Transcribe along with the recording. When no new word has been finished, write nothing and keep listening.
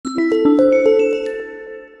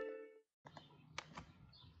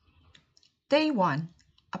Day 1.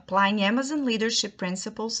 Applying Amazon Leadership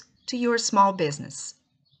Principles to your small business.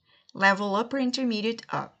 Level up or intermediate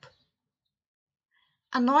up.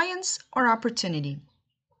 Annoyance or opportunity?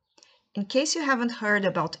 In case you haven't heard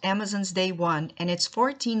about Amazon's Day 1 and its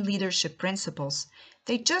 14 leadership principles,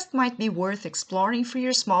 they just might be worth exploring for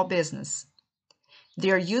your small business.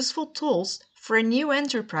 They are useful tools for a new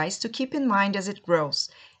enterprise to keep in mind as it grows,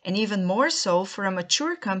 and even more so for a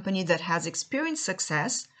mature company that has experienced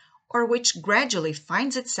success or which gradually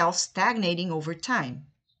finds itself stagnating over time.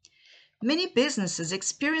 Many businesses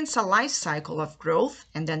experience a life cycle of growth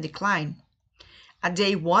and then decline. A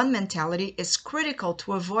day one mentality is critical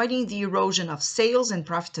to avoiding the erosion of sales and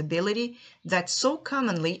profitability that so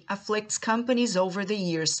commonly afflicts companies over the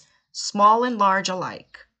years, small and large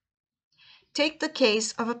alike. Take the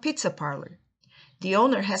case of a pizza parlor. The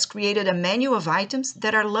owner has created a menu of items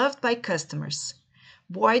that are loved by customers.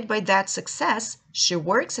 Buoyed by that success, she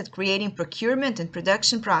works at creating procurement and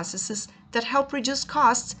production processes that help reduce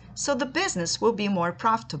costs so the business will be more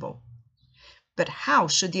profitable. But how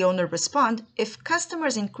should the owner respond if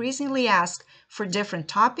customers increasingly ask for different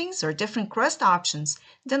toppings or different crust options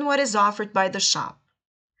than what is offered by the shop?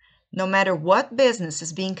 No matter what business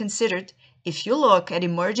is being considered, if you look at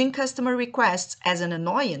emerging customer requests as an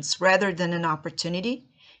annoyance rather than an opportunity,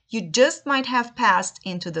 you just might have passed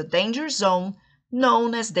into the danger zone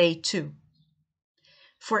known as Day 2.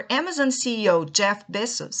 For Amazon CEO Jeff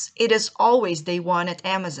Bezos, it is always Day 1 at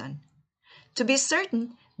Amazon. To be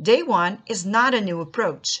certain, Day 1 is not a new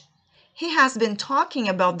approach. He has been talking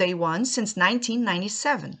about Day 1 since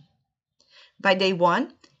 1997. By Day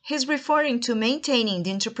 1, he's referring to maintaining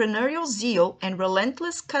the entrepreneurial zeal and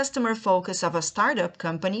relentless customer focus of a startup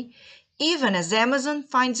company, even as Amazon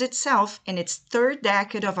finds itself in its third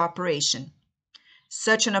decade of operation.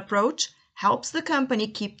 Such an approach helps the company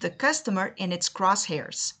keep the customer in its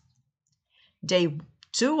crosshairs. Day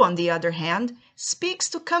 2, on the other hand, speaks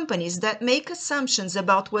to companies that make assumptions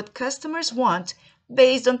about what customers want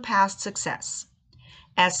based on past success.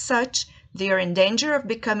 As such, they are in danger of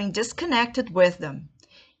becoming disconnected with them.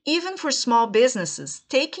 Even for small businesses,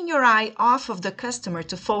 taking your eye off of the customer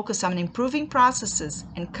to focus on improving processes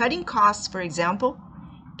and cutting costs, for example,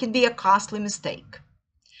 can be a costly mistake.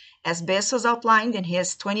 As Bezos outlined in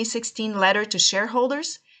his 2016 letter to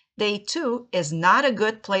shareholders, Day 2 is not a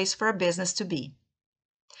good place for a business to be.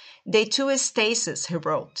 Day 2 is stasis, he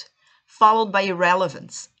wrote, followed by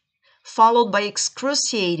irrelevance, followed by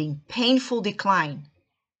excruciating, painful decline,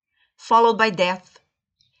 followed by death.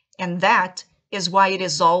 And that is why it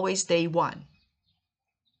is always Day 1.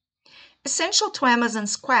 Essential to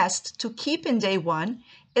Amazon's quest to keep in Day 1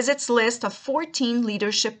 is its list of 14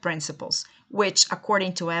 leadership principles, which,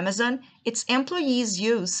 according to Amazon, its employees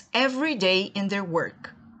use every day in their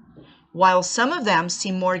work. While some of them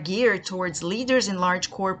seem more geared towards leaders in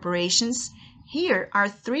large corporations, here are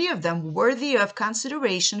 3 of them worthy of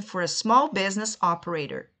consideration for a small business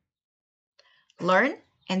operator. Learn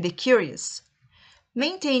and be curious.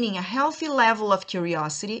 Maintaining a healthy level of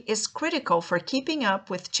curiosity is critical for keeping up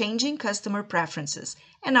with changing customer preferences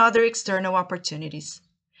and other external opportunities.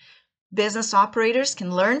 Business operators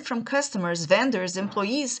can learn from customers, vendors,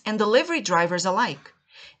 employees, and delivery drivers alike.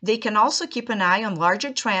 They can also keep an eye on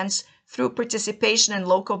larger trends through participation in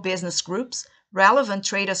local business groups, relevant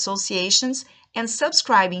trade associations, and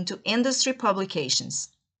subscribing to industry publications.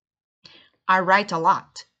 I write a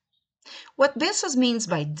lot. What Bezos means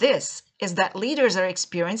by this is that leaders are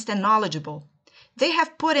experienced and knowledgeable. They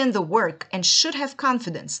have put in the work and should have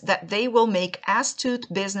confidence that they will make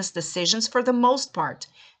astute business decisions for the most part,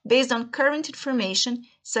 based on current information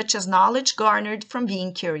such as knowledge garnered from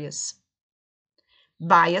being curious.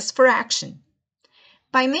 Bias for action.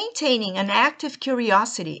 By maintaining an active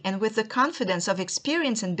curiosity and with the confidence of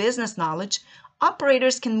experience and business knowledge,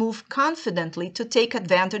 operators can move confidently to take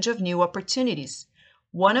advantage of new opportunities.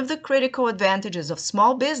 One of the critical advantages of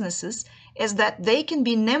small businesses is that they can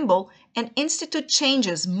be nimble and institute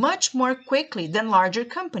changes much more quickly than larger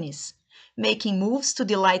companies, making moves to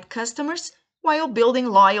delight customers while building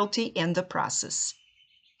loyalty in the process.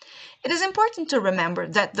 It is important to remember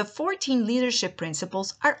that the 14 leadership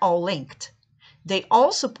principles are all linked. They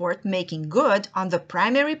all support making good on the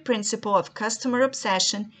primary principle of customer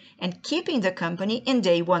obsession and keeping the company in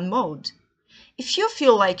Day 1 mode. If you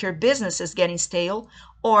feel like your business is getting stale,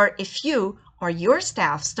 or if you or your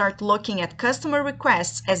staff start looking at customer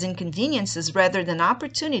requests as inconveniences rather than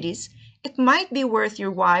opportunities, it might be worth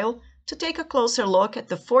your while to take a closer look at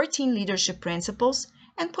the 14 leadership principles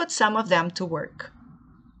and put some of them to work.